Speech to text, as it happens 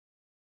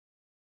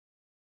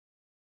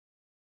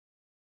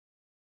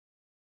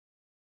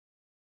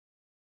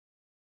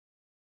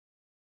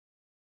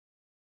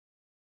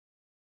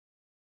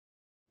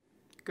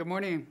Good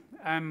morning.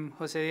 I'm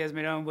Jose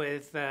Diaz-Miron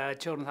with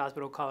Children's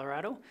Hospital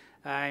Colorado.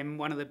 I'm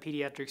one of the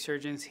pediatric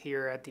surgeons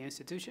here at the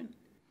institution.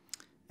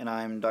 And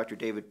I'm Dr.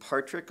 David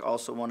Partrick,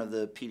 also one of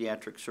the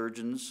pediatric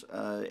surgeons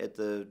at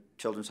the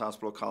Children's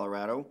Hospital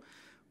Colorado.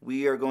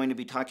 We are going to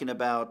be talking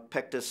about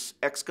Pectus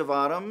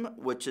Excavatum,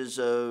 which is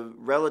a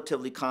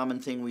relatively common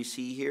thing we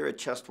see here, a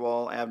chest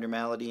wall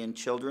abnormality in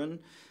children.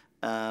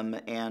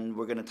 And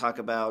we're going to talk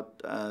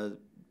about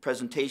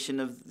presentation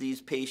of these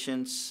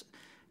patients,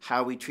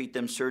 how we treat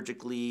them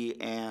surgically,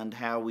 and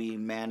how we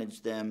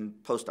manage them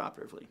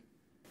postoperatively.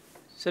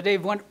 So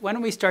Dave, why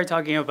don't we start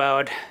talking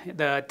about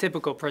the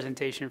typical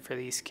presentation for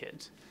these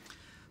kids?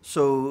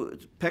 So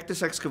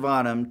Pectus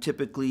excavatum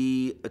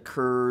typically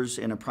occurs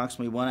in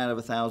approximately 1 out of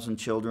 1,000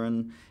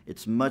 children.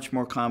 It's much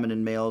more common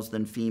in males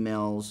than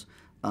females.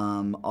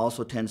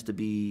 Also tends to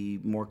be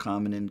more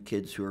common in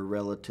kids who are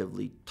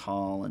relatively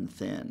tall and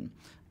thin.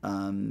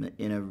 In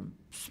a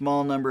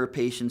small number of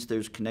patients,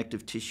 there's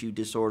connective tissue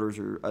disorders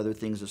or other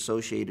things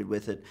associated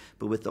with it,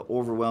 but with the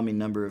overwhelming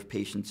number of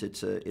patients,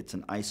 it's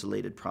an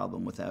isolated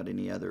problem without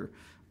any other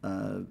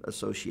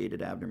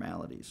associated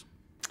abnormalities.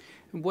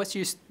 What's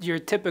your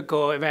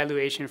typical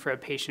evaluation for a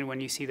patient when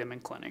you see them in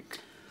clinic?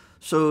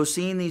 So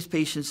seeing these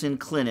patients in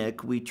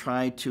clinic, we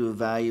try to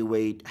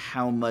evaluate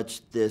how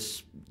much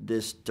this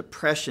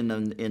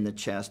depression in the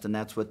chest, and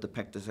that's what the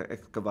Pectus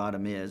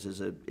excavatum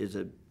is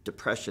a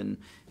depression,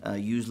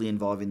 usually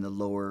involving the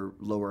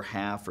lower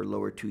half or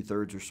lower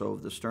 2/3 or so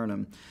of the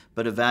sternum,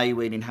 but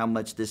evaluating how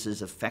much this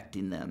is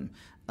affecting them,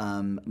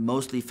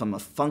 mostly from a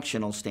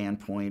functional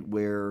standpoint,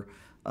 where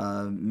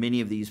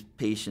many of these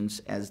patients,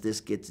 as this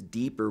gets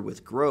deeper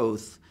with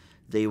growth,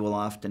 they will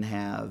often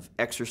have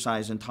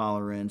exercise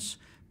intolerance,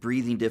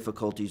 breathing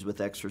difficulties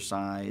with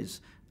exercise,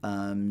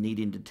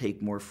 needing to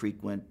take more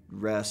frequent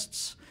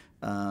rests,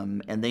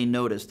 and they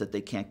notice that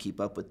they can't keep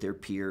up with their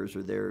peers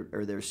or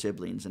their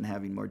siblings and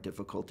having more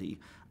difficulty,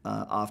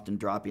 often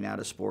dropping out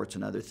of sports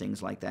and other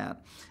things like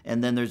that.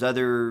 And then there's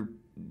other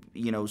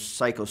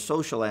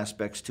psychosocial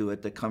aspects to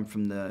it that come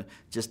from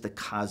just the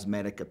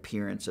cosmetic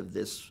appearance of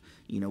this,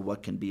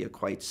 what can be a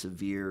quite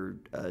severe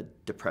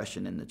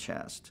depression in the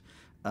chest.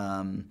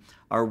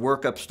 Our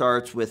workup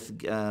starts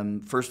with,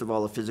 first of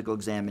all, a physical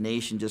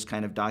examination, just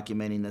kind of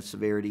documenting the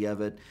severity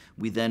of it.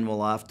 We then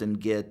will often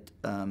get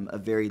a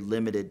very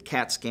limited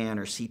CAT scan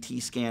or CT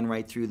scan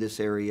right through this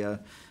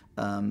area,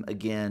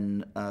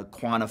 again,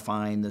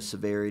 quantifying the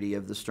severity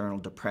of the sternal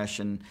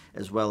depression,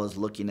 as well as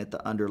looking at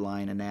the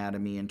underlying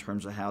anatomy in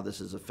terms of how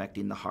this is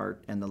affecting the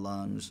heart and the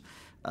lungs.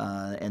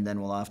 And then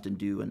we'll often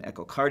do an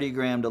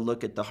echocardiogram to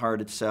look at the heart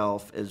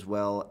itself, as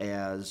well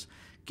as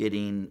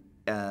getting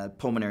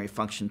pulmonary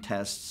function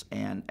tests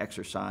and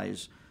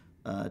exercise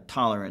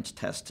tolerance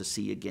tests to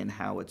see again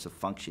how it's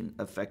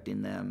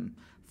affecting them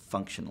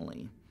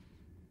functionally.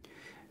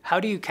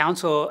 How do you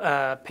counsel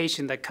a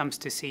patient that comes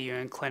to see you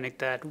in clinic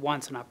that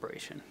wants an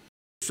operation?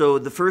 So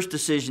the first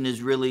decision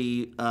is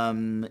really,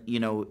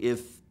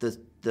 if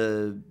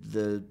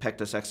the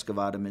Pectus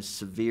excavatum is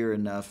severe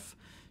enough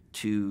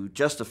to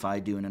justify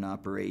doing an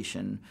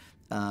operation,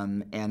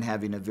 and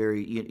having a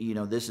very,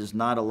 this is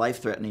not a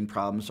life-threatening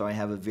problem, so I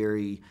have a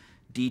very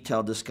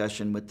detailed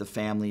discussion with the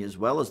family as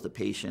well as the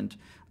patient,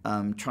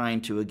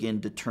 trying to, again,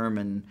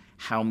 determine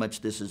how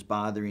much this is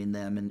bothering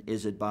them and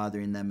is it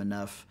bothering them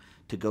enough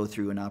to go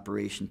through an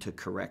operation to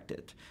correct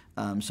it.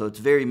 So it's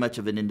very much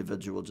of an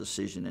individual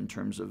decision in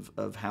terms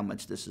of how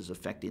much this is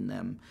affecting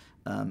them,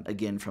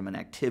 again, from an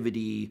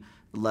activity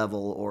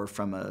level or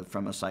from a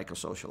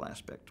psychosocial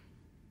aspect.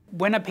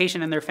 When a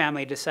patient and their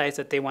family decides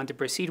that they want to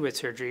proceed with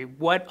surgery,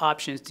 what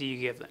options do you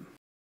give them?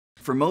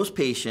 For most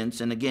patients,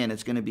 and again,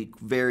 it's going to be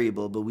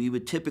variable, but we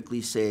would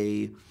typically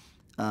say,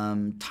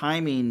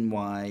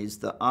 timing-wise,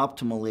 the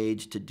optimal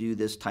age to do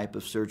this type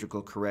of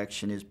surgical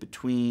correction is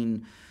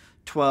between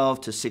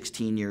 12 to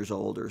 16 years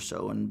old or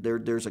so. And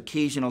there's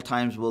occasional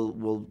times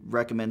we'll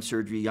recommend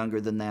surgery younger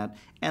than that,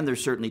 and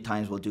there's certainly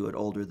times we'll do it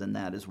older than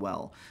that as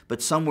well.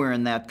 But somewhere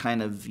in that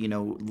kind of,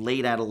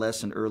 late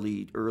adolescent,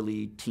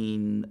 early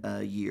teen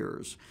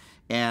years.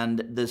 And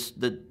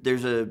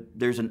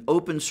there's an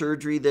open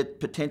surgery that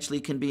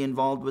potentially can be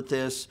involved with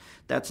this.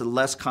 That's a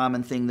less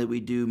common thing that we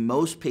do.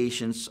 Most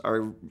patients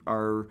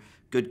are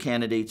good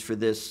candidates for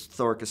this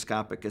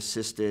thoracoscopic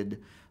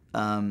assisted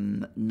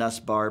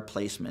Nuss bar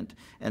placement.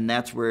 And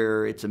that's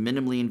where it's a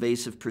minimally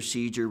invasive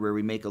procedure where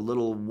we make a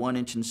little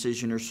 1-inch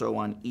incision or so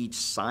on each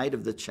side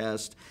of the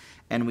chest,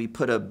 and we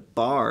put a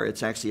bar.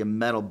 It's actually a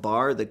metal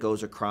bar that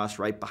goes across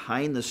right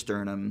behind the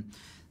sternum.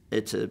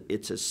 It's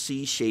a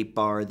C-shaped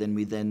bar. Then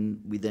we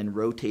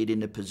rotate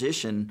into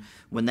position.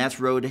 When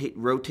that's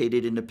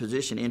rotated into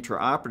position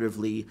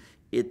intraoperatively,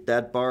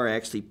 that bar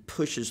actually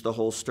pushes the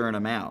whole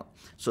sternum out.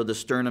 So the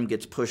sternum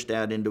gets pushed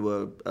out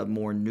into a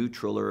more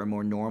neutral or a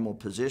more normal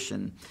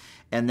position.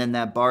 and then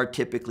that bar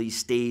typically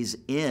stays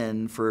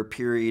in for a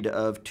period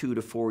of 2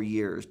 to 4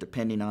 years,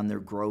 depending on their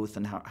growth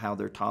and how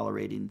they're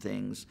tolerating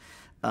things.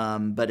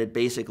 But it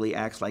basically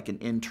acts like an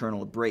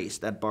internal brace.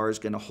 That bar is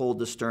going to hold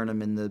the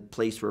sternum in the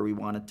place where we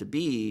want it to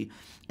be,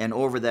 and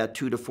over that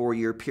 2 to 4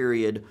 year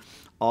period,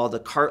 all the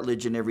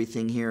cartilage and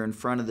everything here in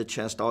front of the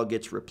chest all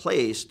gets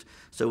replaced.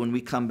 So when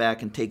we come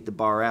back and take the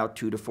bar out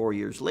 2 to 4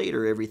 years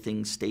later,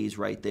 everything stays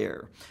right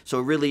there. So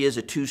it really is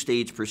a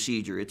two-stage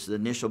procedure. It's the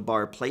initial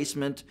bar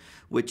placement,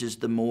 which is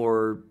the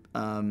more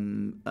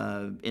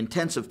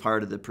intensive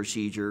part of the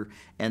procedure,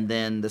 and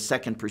then the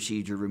second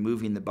procedure,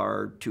 removing the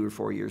bar 2 or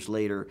 4 years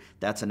later,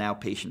 that's an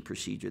outpatient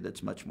procedure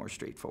that's much more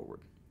straightforward.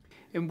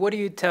 And what do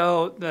you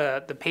tell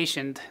the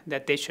patient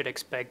that they should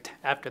expect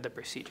after the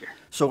procedure?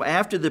 So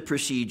after the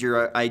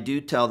procedure, I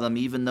do tell them,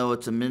 even though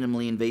it's a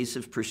minimally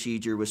invasive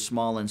procedure with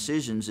small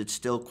incisions, it's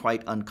still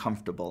quite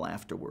uncomfortable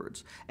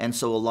afterwards. And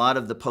so a lot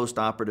of the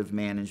post-operative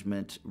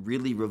management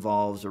really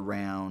revolves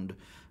around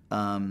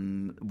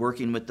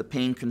working with the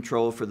pain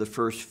control for the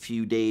first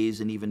few days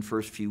and even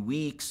first few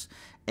weeks,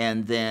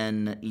 and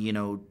then, you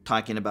know,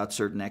 talking about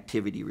certain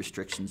activity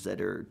restrictions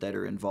that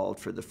are involved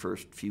for the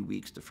first few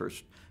weeks, the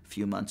first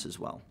few months as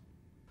well.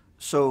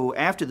 So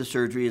after the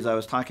surgery, as I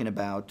was talking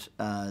about,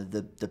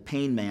 the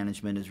pain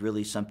management is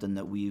really something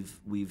that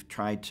we've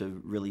tried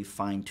to really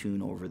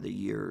fine-tune over the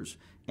years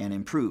and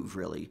improve,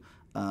 really.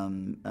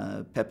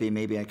 Pepe,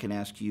 maybe I can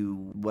ask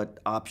you, what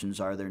options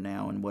are there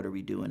now, and what are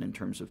we doing in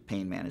terms of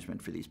pain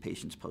management for these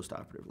patients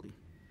post-operatively?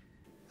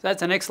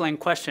 That's an excellent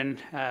question.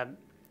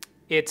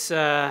 It's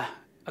a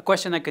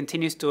question that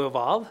continues to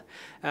evolve.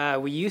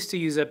 We used to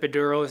use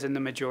epidurals in the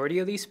majority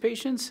of these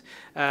patients.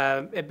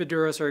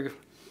 Epidurals are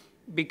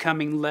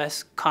becoming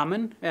less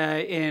common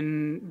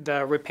in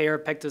the repair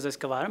of pectus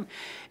excavatum,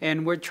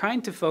 and we're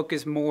trying to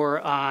focus more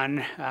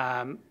on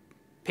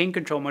pain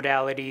control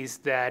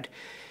modalities that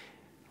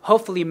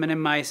hopefully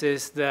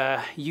minimizes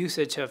the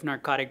usage of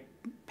narcotic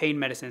pain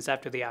medicines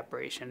after the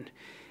operation.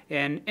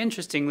 And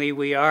interestingly,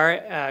 we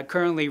are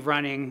currently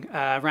running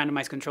a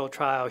randomized controlled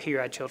trial here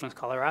at Children's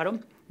Colorado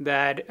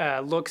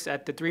that looks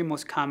at the 3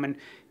 most common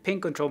pain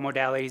control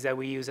modalities that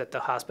we use at the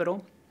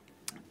hospital.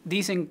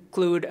 These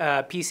include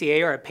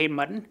PCA, or a pain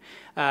button,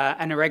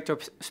 an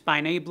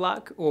erectospinae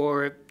block,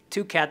 or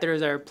 2 catheters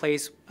that are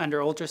placed under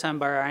ultrasound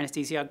by our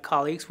anesthesiology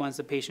colleagues once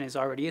the patient is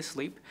already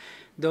asleep.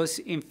 Those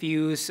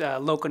infuse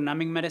local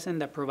numbing medicine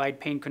that provide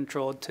pain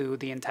control to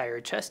the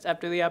entire chest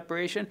after the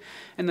operation.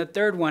 And the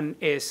third one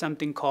is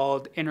something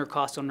called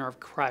intercostal nerve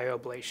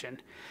cryoablation.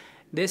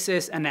 This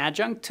is an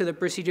adjunct to the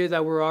procedure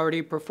that we're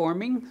already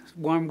performing.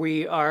 When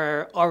we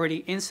are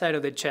already inside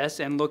of the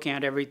chest and looking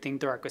at everything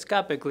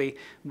thoracoscopically,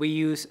 we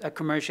use a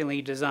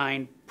commercially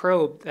designed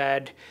probe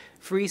that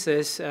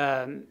freezes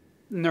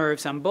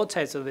nerves on both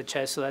sides of the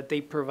chest so that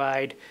they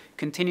provide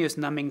continuous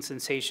numbing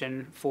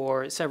sensation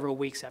for several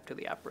weeks after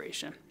the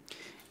operation.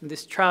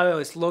 This trial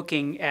is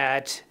looking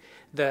at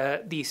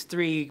these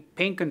 3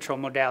 pain control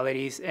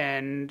modalities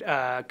and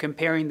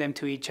comparing them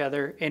to each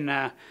other in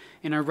a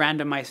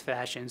randomized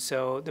fashion.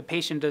 So the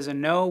patient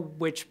doesn't know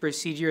which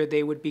procedure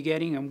they would be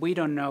getting, and we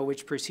don't know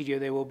which procedure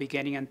they will be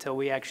getting until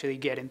we actually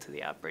get into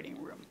the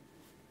operating room.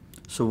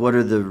 So what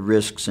are the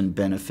risks and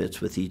benefits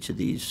with each of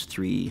these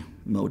 3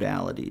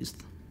 modalities?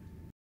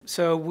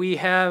 So we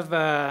have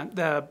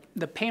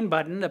the pain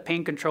button, the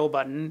pain control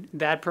button,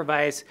 that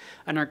provides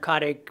a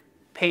narcotic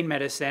pain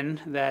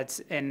medicine that's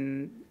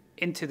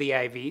into the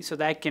IV, so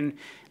that can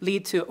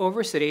lead to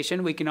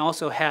oversedation. We can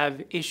also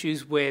have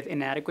issues with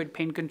inadequate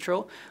pain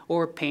control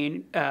or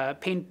pain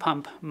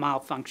pump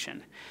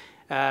malfunction.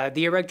 The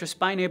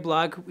erectospinae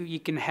block, you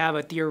can have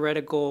a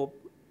theoretical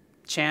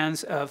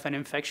chance of an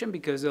infection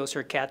because those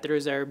are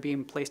catheters that are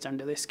being placed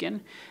under the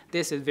skin.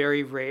 This is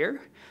very rare.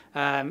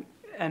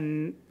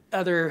 And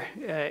other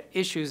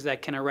issues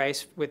that can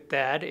arise with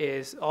that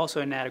is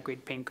also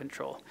inadequate pain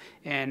control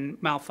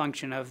and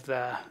malfunction of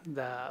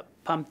the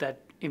pump that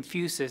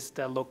infuses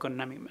the local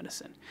numbing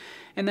medicine.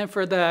 And then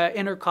for the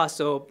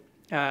intercostal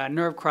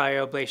nerve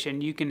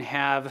cryoablation, you can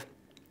have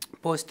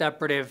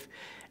postoperative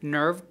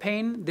nerve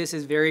pain. This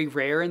is very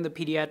rare in the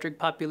pediatric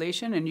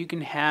population, and you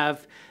can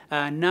have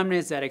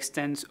numbness that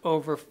extends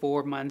over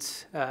 4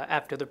 months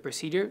after the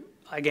procedure.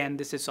 Again,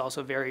 this is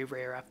also very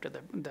rare after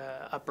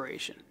the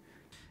operation.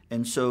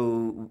 And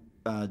so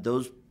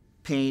those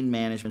pain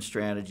management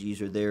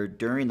strategies are there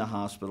during the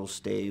hospital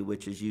stay,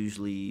 which is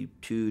usually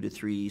 2 to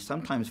 3,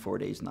 sometimes 4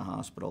 days in the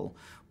hospital.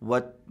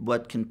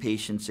 What can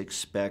patients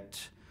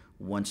expect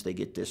once they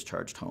get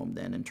discharged home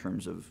then, in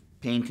terms of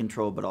pain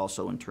control, but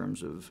also in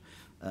terms of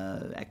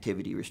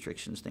activity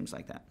restrictions, things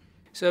like that?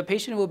 So a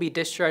patient will be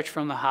discharged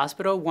from the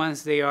hospital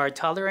once they are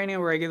tolerating a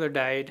regular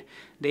diet.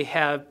 They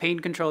have pain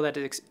control that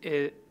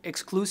is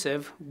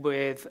exclusive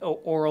with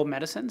oral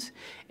medicines,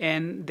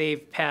 and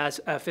they've passed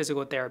a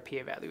physical therapy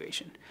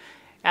evaluation.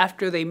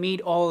 After they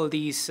meet all of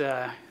these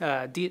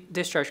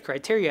discharge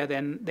criteria,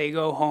 then they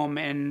go home,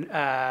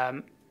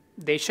 and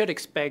they should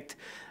expect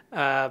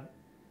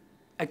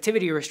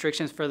activity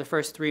restrictions for the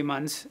first 3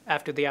 months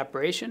after the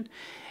operation.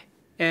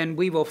 And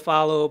we will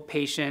follow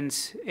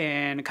patients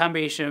in a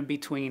combination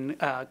between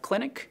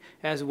clinic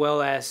as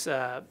well as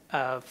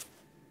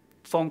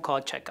phone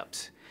call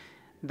checkups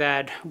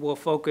that will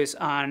focus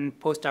on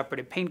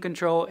postoperative pain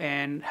control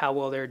and how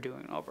well they're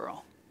doing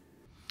overall.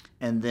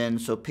 And then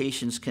so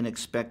patients can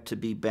expect to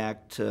be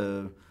back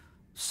to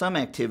some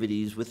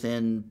activities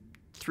within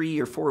 3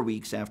 or 4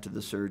 weeks after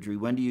the surgery.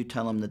 When do you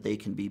tell them that they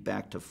can be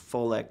back to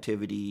full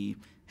activity,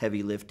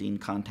 heavy lifting,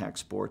 contact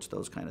sports,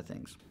 those kind of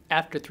things?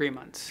 After 3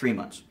 months. 3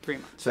 months. 3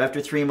 months. So after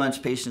 3 months,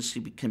 patients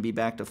can be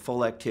back to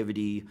full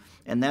activity,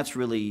 and that's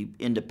really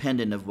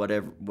independent of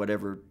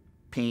whatever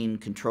pain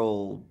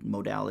control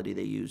modality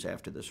they use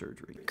after the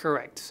surgery.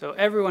 Correct. So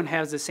everyone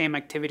has the same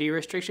activity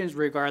restrictions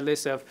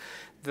regardless of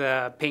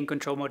the pain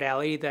control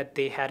modality that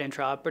they had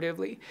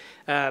intraoperatively.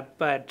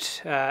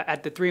 But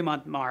at the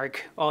 3-month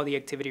mark, all the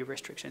activity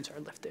restrictions are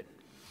lifted.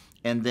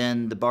 And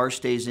then the bar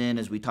stays in,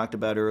 as we talked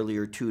about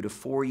earlier, 2 to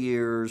 4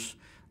 years,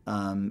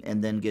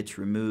 and then gets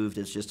removed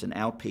as just an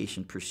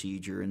outpatient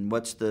procedure. And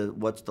what's the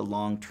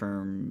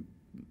long-term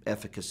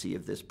efficacy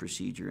of this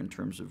procedure in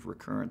terms of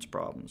recurrence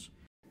problems?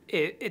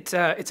 It's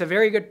a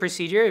very good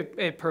procedure.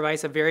 It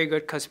provides a very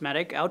good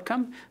cosmetic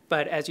outcome.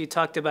 But as you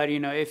talked about,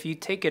 if you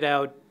take it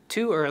out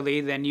too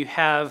early, then you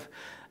have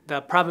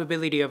the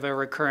probability of a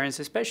recurrence,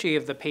 especially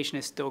if the patient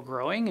is still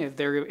growing. If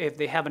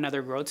they have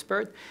another growth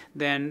spurt,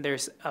 then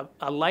there's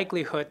a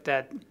likelihood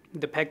that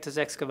the pectus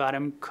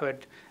excavatum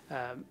could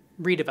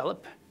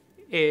redevelop.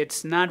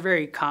 It's not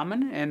very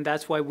common, and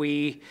that's why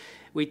we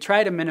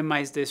try to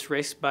minimize this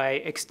risk by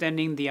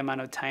extending the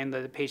amount of time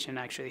that the patient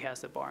actually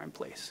has the bar in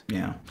place.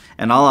 Yeah,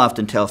 and I'll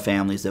often tell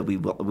families that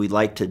we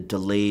like to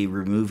delay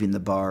removing the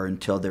bar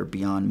until they're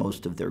beyond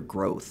most of their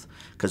growth,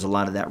 because a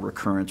lot of that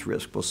recurrence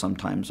risk will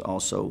sometimes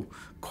also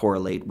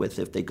correlate with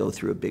if they go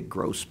through a big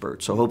growth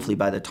spurt. So hopefully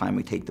by the time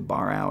we take the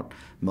bar out,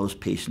 most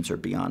patients are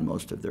beyond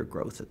most of their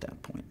growth at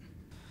that point.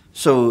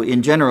 So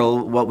in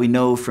general, what we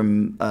know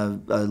from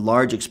a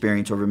large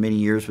experience over many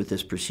years with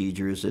this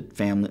procedure is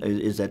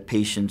that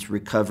patients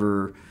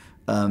recover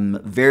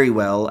very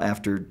well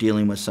after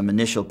dealing with some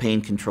initial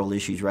pain control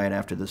issues right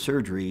after the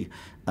surgery,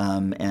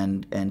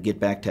 and get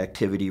back to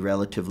activity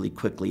relatively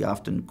quickly,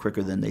 often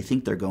quicker than they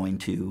think they're going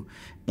to,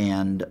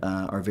 and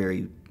are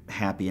very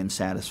happy and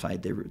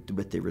satisfied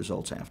with the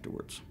results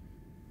afterwards.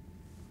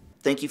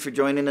 Thank you for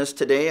joining us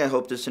today. I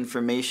hope this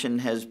information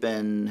has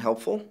been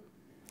helpful.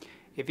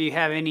 If you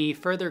have any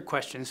further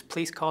questions,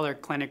 please call our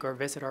clinic or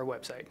visit our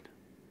website.